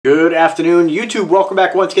Good afternoon, YouTube. Welcome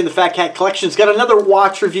back once again to Fat Cat Collections. Got another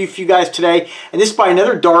watch review for you guys today, and this is by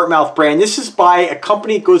another Dartmouth brand. This is by a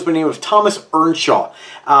company that goes by the name of Thomas Earnshaw.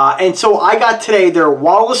 And so I got today their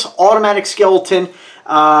Wallace automatic skeleton.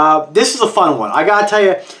 This is a fun one. I gotta tell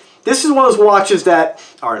you, this is one of those watches that,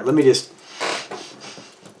 so this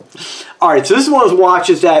is one of those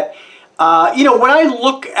watches that, you know, when I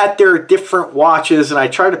look at their different watches and I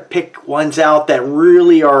try to pick ones out that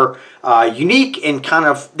really are unique and kind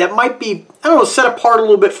of, that might be, I don't know, set apart a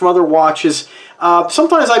little bit from other watches.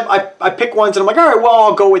 Sometimes I pick ones and I'm like, all right, well,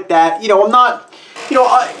 I'll go with that. You know, I'm not, you know,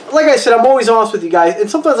 like I said, I'm always honest with you guys, and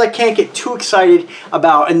sometimes I can't get too excited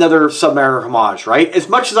about another Submariner homage, right? As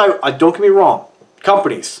much as I don't get me wrong,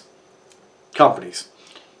 companies,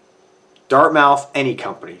 Dartmouth, any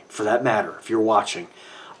company for that matter, if you're watching,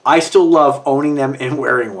 I still love owning them and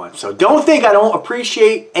wearing one. So don't think I don't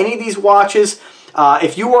appreciate any of these watches.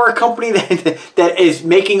 If you are a company that is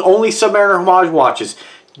making only Submariner homage watches,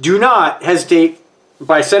 do not hesitate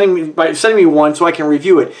by sending me one so I can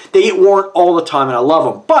review it. They get worn all the time and I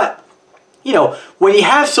love them. But you know, when you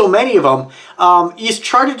have so many of them, you just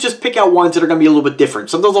try to just pick out ones that are going to be a little bit different.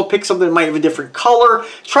 Sometimes I'll pick something that might have a different color.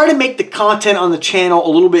 Try to make the content on the channel a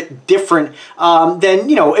little bit different than,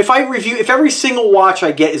 you know, if every single watch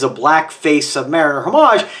I get is a black face Submariner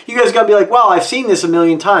homage, you guys got to be like, well, I've seen this a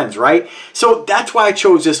million times, right? So that's why I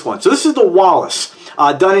chose this one. So this is the Wallace.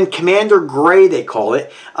 Done in Commander Gray, they call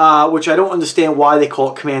it, which I don't understand why they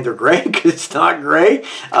call it Commander Gray, because it's not gray.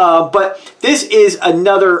 But this is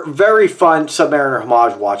another very fun Submariner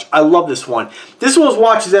homage watch. I love this one. This one was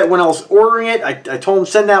watches that when I was ordering it, I told them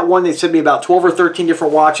send that one. They sent me about 12 or 13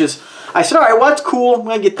 different watches. I said, all right, well, that's cool. I'm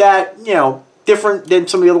going to get that, you know, different than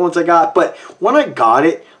some of the other ones I got. But when I got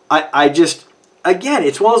it, I just... Again,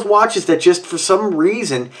 it's one of those watches that just, for some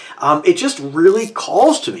reason, it just really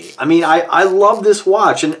calls to me. I mean, I love this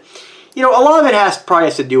watch. And, you know, a lot of it probably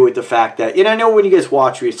has to do with the fact that, and I know when you guys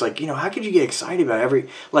watch me, it's like, you know, how could you get excited about every,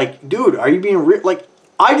 like, dude, are you being real? Like,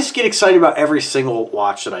 I just get excited about every single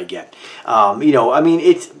watch that I get. You know, I mean,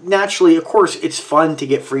 it's naturally, of course, it's fun to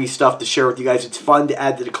get free stuff to share with you guys. It's fun to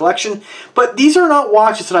add to the collection. But these are not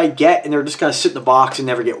watches that I get and they're just going to sit in the box and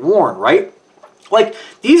never get worn, right? Like,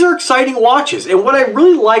 these are exciting watches, and what I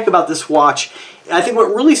really like about this watch, I think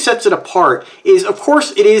what really sets it apart is, of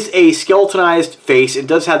course, it is a skeletonized face. It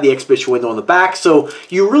does have the exhibition window on the back, so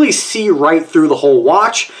you really see right through the whole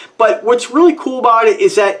watch. But what's really cool about it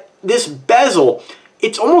is that this bezel,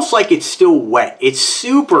 it's almost like it's still wet. It's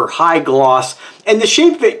super high gloss, and the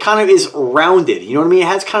shape of it kind of is rounded. You know what I mean? It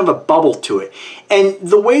has kind of a bubble to it. And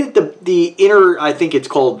the way that the inner, I think it's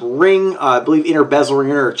called ring, I believe inner bezel ring,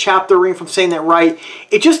 inner chapter ring, if I'm saying that right,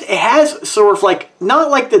 it has sort of like,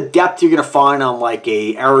 not like the depth you're going to find on like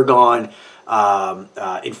a Aragon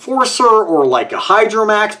Enforcer or like a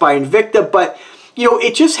Hydromax by Invicta, but you know,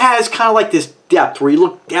 it just has kind of like this depth where you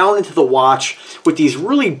look down into the watch with these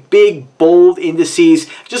really big, bold indices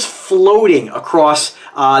just floating across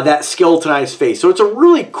that skeletonized face. So it's a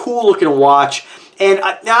really cool looking watch, and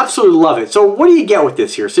I absolutely love it. So what do you get with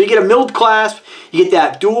this here? So you get a milled clasp, you get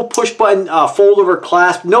that dual push button fold over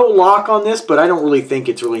clasp, no lock on this, but I don't really think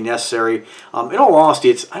it's really necessary. In all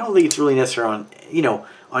honesty, I don't think it's really necessary on, you know,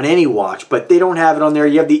 on any watch, but they don't have it on there.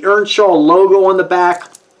 You have the Earnshaw logo on the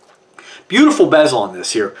back. Beautiful bezel on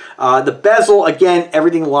this here. The bezel, again,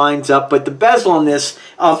 everything lines up, but the bezel on this,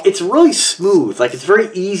 it's really smooth. Like, it's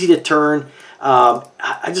very easy to turn.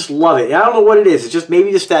 I just love it. I don't know what it is. It's just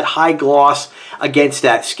maybe just that high gloss against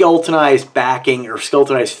that skeletonized backing or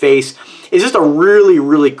skeletonized face. It's just a really,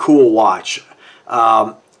 really cool watch.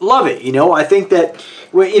 Love it. You know, I think that,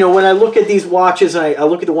 you know, when I look at these watches and I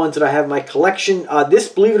look at the ones that I have in my collection, this,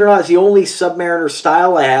 believe it or not, is the only Submariner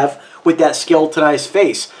style I have with that skeletonized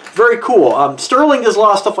face. Very cool. Sterling does a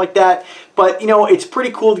lot of stuff like that, but, you know, it's pretty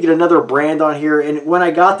cool to get another brand on here. And when I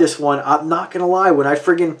got this one, I'm not going to lie, when I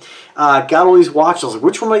friggin' got all these watches, I was like,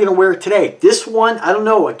 which one am I going to wear today? This one, I don't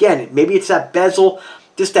know. Again, maybe it's that bezel,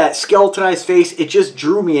 just that skeletonized face. It just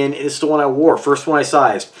drew me in, and it's the one I wore, first one I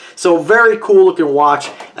sized. So very cool looking watch.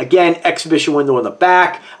 Again, exhibition window in the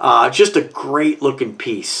back. Just a great looking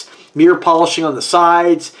piece. Mirror polishing on the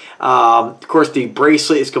sides. Of course, the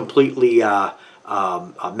bracelet is completely a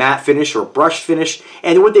matte finish or brush finish.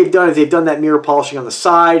 And what they've done is they've done that mirror polishing on the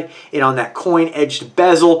side and on that coin-edged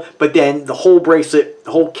bezel, but then the whole bracelet,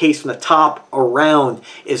 the whole case from the top around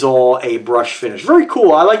is all a brush finish. Very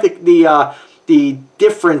cool. I like the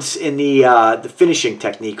difference in the finishing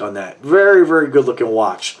technique on that. Very, very good looking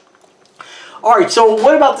watch. All right, so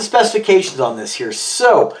what about the specifications on this here?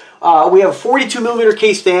 So we have a 42mm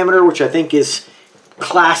case diameter, which I think is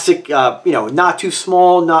classic, you know, not too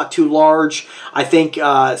small, not too large. I think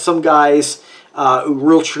some guys,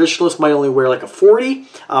 real traditionalists, might only wear like a 40.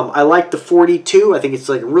 I like the 42. I think it's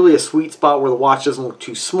like really a sweet spot where the watch doesn't look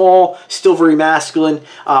too small, still very masculine.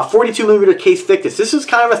 42 millimeter case thickness. This is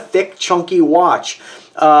kind of a thick, chunky watch.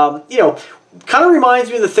 You know, kind of reminds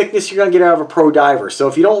me of the thickness you're going to get out of a pro diver. So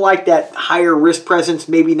if you don't like that higher wrist presence,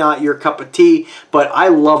 maybe not your cup of tea, but I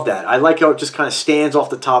love that. I like how it just kind of stands off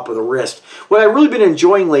the top of the wrist. What I've really been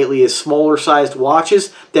enjoying lately is smaller sized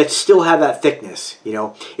watches that still have that thickness. You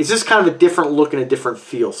know, it's just kind of a different look and a different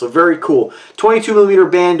feel. So very cool. 22 millimeter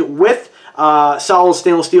band width, solid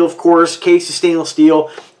stainless steel, of course, case is stainless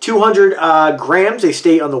steel. 200 grams, they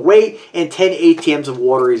state on the weight, and 10 ATMs of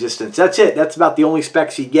water resistance. That's it. That's about the only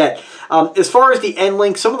specs you get. As far as the end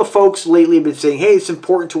link, some of the folks lately have been saying, hey, it's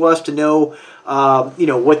important to us to know, you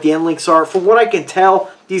know, what the end links are. From what I can tell,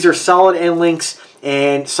 these are solid end links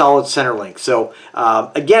and solid center links. So,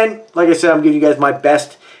 again, like I said, I'm giving you guys my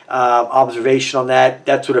best observation on that.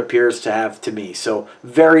 That's what it appears to have to me. So,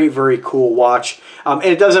 very, very cool watch. And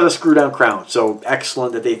it does have a screw-down crown. So,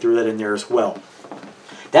 excellent that they threw that in there as well.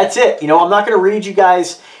 That's it. You know, I'm not going to read you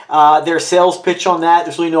guys their sales pitch on that.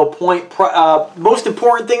 There's really no point. Most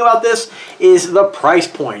important thing about this is the price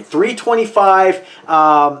point.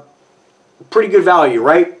 $325, pretty good value,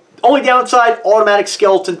 right? Only downside, automatic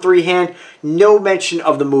skeleton 3-hand, no mention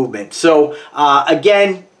of the movement. So,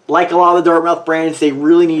 again, like a lot of the Dartmouth brands, they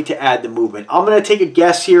really need to add the movement. I'm going to take a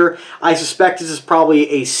guess here. I suspect this is probably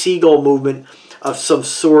a seagull movement of some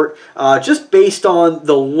sort, just based on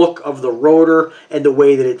the look of the rotor and the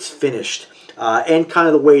way that it's finished, and kind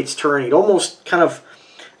of the way it's turning. It almost kind of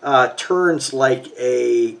turns like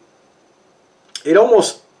a, it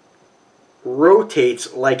almost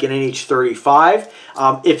rotates like an NH35.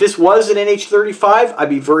 If this was an NH35, I'd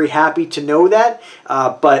be very happy to know that,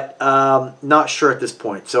 but not sure at this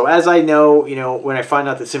point. So as I know, you know, when I find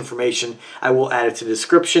out this information, I will add it to the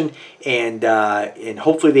description, and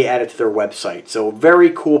hopefully they add it to their website. So very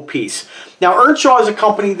cool piece. Now Earnshaw is a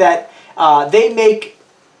company that they make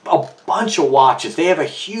a bunch of watches. They have a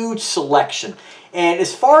huge selection. And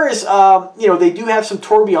as far as, you know, they do have some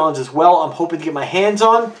tourbillons as well. I'm hoping to get my hands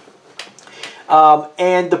on.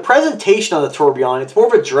 And the presentation on the tourbillon, it's more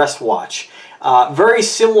of a dress watch. Very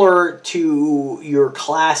similar to your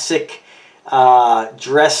classic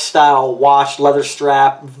dress style watch, leather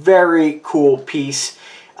strap. Very cool piece.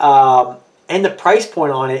 And the price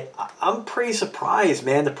point on it, I'm pretty surprised,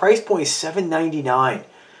 man. The price point is $7.99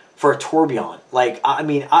 for a tourbillon. Like, I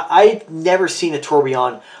mean, I've never seen a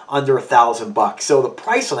tourbillon under $1,000. So the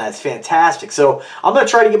price on that is fantastic. So I'm going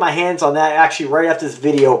to try to get my hands on that. Actually, right after this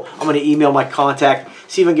video, I'm going to email my contact,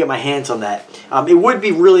 see if I can get my hands on that. It would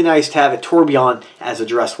be really nice to have a tourbillon as a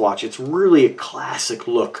dress watch. It's really a classic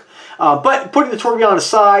look. But putting the tourbillon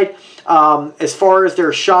aside, as far as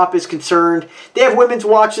their shop is concerned, they have women's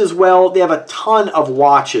watches as well. They have a ton of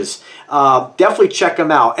watches. Definitely check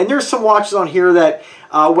them out. And there's some watches on here that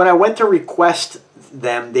when I went to request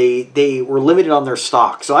them, they were limited on their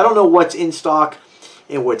stock. So I don't know what's in stock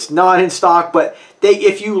and what's not in stock, but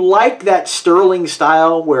if you like that sterling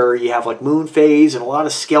style where you have like moon phase and a lot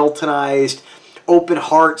of skeletonized open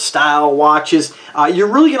heart style watches,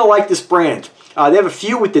 you're really going to like this brand. They have a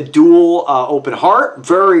few with the dual open heart.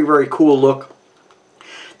 Very, very cool look.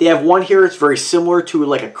 They have one here that's very similar to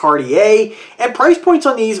like a Cartier. And price points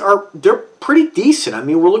on these they're pretty decent. I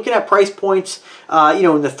mean, we're looking at price points, you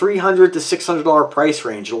know, in the $300 to $600 price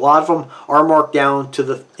range. A lot of them are marked down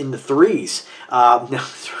to in the threes.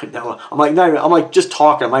 No, I'm like just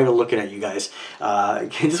talking. I'm not even looking at you guys.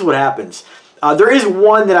 This is what happens. There is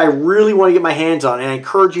one that I really want to get my hands on, and I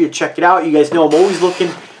encourage you to check it out. You guys know I'm always looking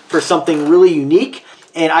for something really unique,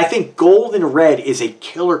 and I think gold and red is a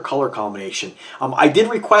killer color combination. I did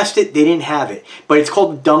request it, they didn't have it, but it's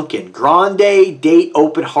called Duncan Grande Date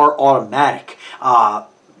Open Heart Automatic.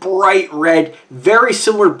 Bright red, very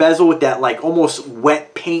similar bezel with that like almost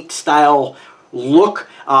wet paint style look,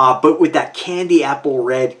 but with that candy apple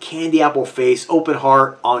red, candy apple face, open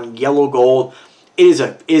heart on yellow gold. It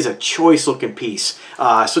is a choice looking piece.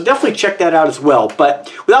 So definitely check that out as well.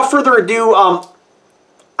 But without further ado,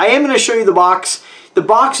 I am going to show you the box. The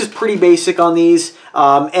box is pretty basic on these,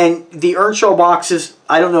 and the Earnshaw boxes,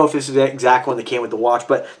 I don't know if this is the exact one that came with the watch,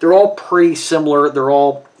 but they're all pretty similar.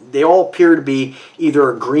 They all appear to be either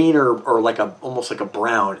a green or like almost like a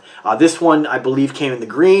brown. This one, I believe, came in the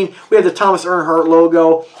green. We have the Thomas Earnhardt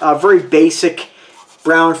logo, very basic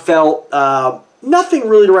brown felt, nothing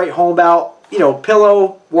really to write home about. You know,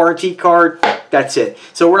 pillow, warranty card, That's it.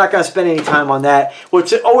 So we're not going to spend any time on that.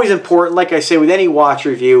 What's always important, like I say with any watch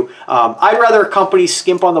review, I'd rather a company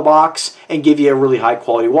skimp on the box and give you a really high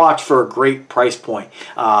quality watch for a great price point.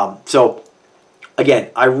 So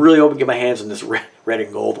again, I really hope to get my hands on this red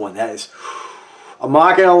and gold one. That is, I'm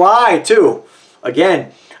not going to lie too.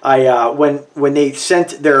 Again, when they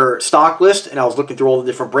sent their stock list and I was looking through all the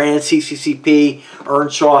different brands, CCCP,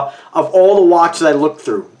 Earnshaw, of all the watches I looked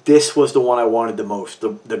through, this was the one I wanted the most,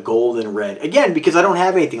 the gold and red. Again, because I don't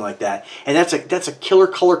have anything like that, and that's a killer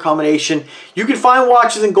color combination. You can find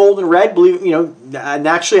watches in gold and red. Believe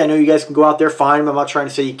naturally, I know you guys can go out there find them. I'm not trying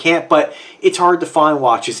to say you can't, but it's hard to find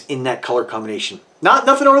watches in that color combination.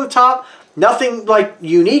 Nothing over the top, nothing like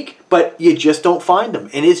unique, but you just don't find them,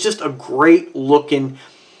 and it's just a great looking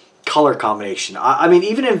color combination. I mean,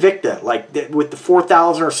 even Invicta, like with the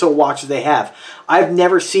 4,000 or so watches they have, I've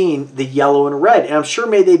never seen the yellow and red, and I'm sure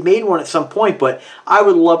maybe they've made one at some point, but I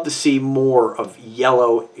would love to see more of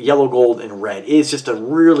yellow, gold, and red. It is just a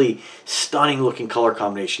really stunning looking color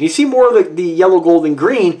combination. You see more of the yellow, gold, and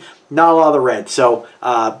green, not a lot of the red. So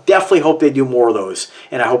definitely hope they do more of those,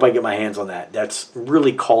 and I hope I get my hands on that. That's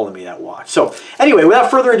really calling me, that watch. So anyway,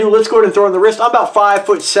 without further ado, let's go ahead and throw in the wrist. I'm about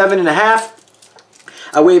 5'7.5".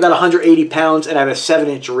 I weigh about 180 pounds, and I have a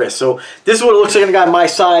 7-inch wrist. So this is what it looks like on a guy my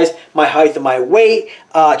size, my height, and my weight.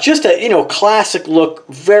 Just a classic look,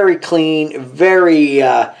 very clean, very.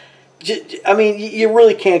 I mean, you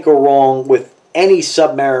really can't go wrong with any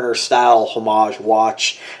Submariner style homage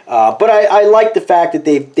watch. But I like the fact that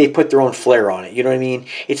they put their own flair on it. You know what I mean?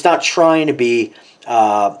 It's not trying to be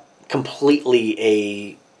completely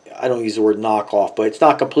a. I don't use the word knockoff, but it's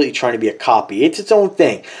not completely trying to be a copy. It's its own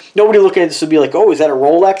thing. Nobody looking at this would be like, oh, is that a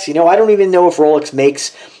Rolex? You know, I don't even know if Rolex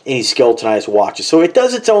makes any skeletonized watches. So it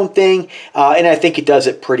does its own thing, and I think it does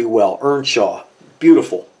it pretty well. Earnshaw,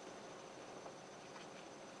 beautiful.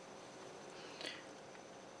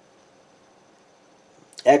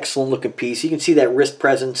 Excellent looking piece. You can see that wrist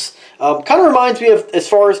presence. Kind of reminds me of, as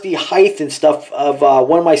far as the height and stuff, of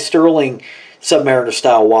one of my Sterling Submariner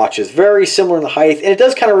style watches. Very similar in the height, and it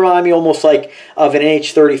does kind of remind me almost like of an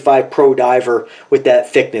NH35 Pro Diver with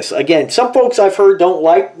that thickness. Again, some folks I've heard don't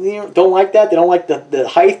like that. They don't like the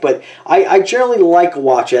height, but I generally like a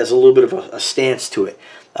watch that has a little bit of a stance to it.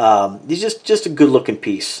 It's just a good looking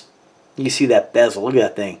piece. You can see that bezel. Look at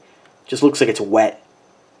that thing. Just looks like it's wet.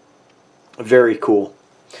 Very cool.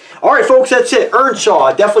 All right, folks, that's it.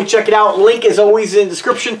 Earnshaw. Definitely check it out. Link is always in the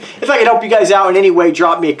description. If I can help you guys out in any way,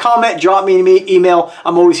 drop me a comment, drop me an email.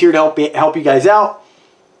 I'm always here to help you guys out.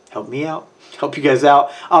 Help me out. Help you guys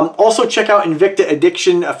out. Also, check out Invicta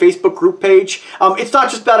Addiction, a Facebook group page. It's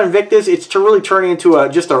not just about Invictas. It's to really turn into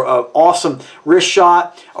just an awesome wrist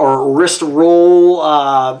shot or wrist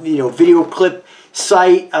roll, video clip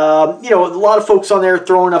site. A lot of folks on there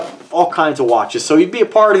throwing up all kinds of watches, so you'd be a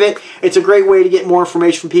part of it. It's a great way to get more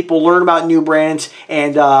information from people, learn about new brands,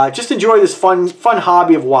 and just enjoy this fun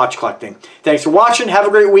hobby of watch collecting. Thanks for watching. Have a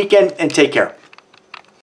great weekend, and take care.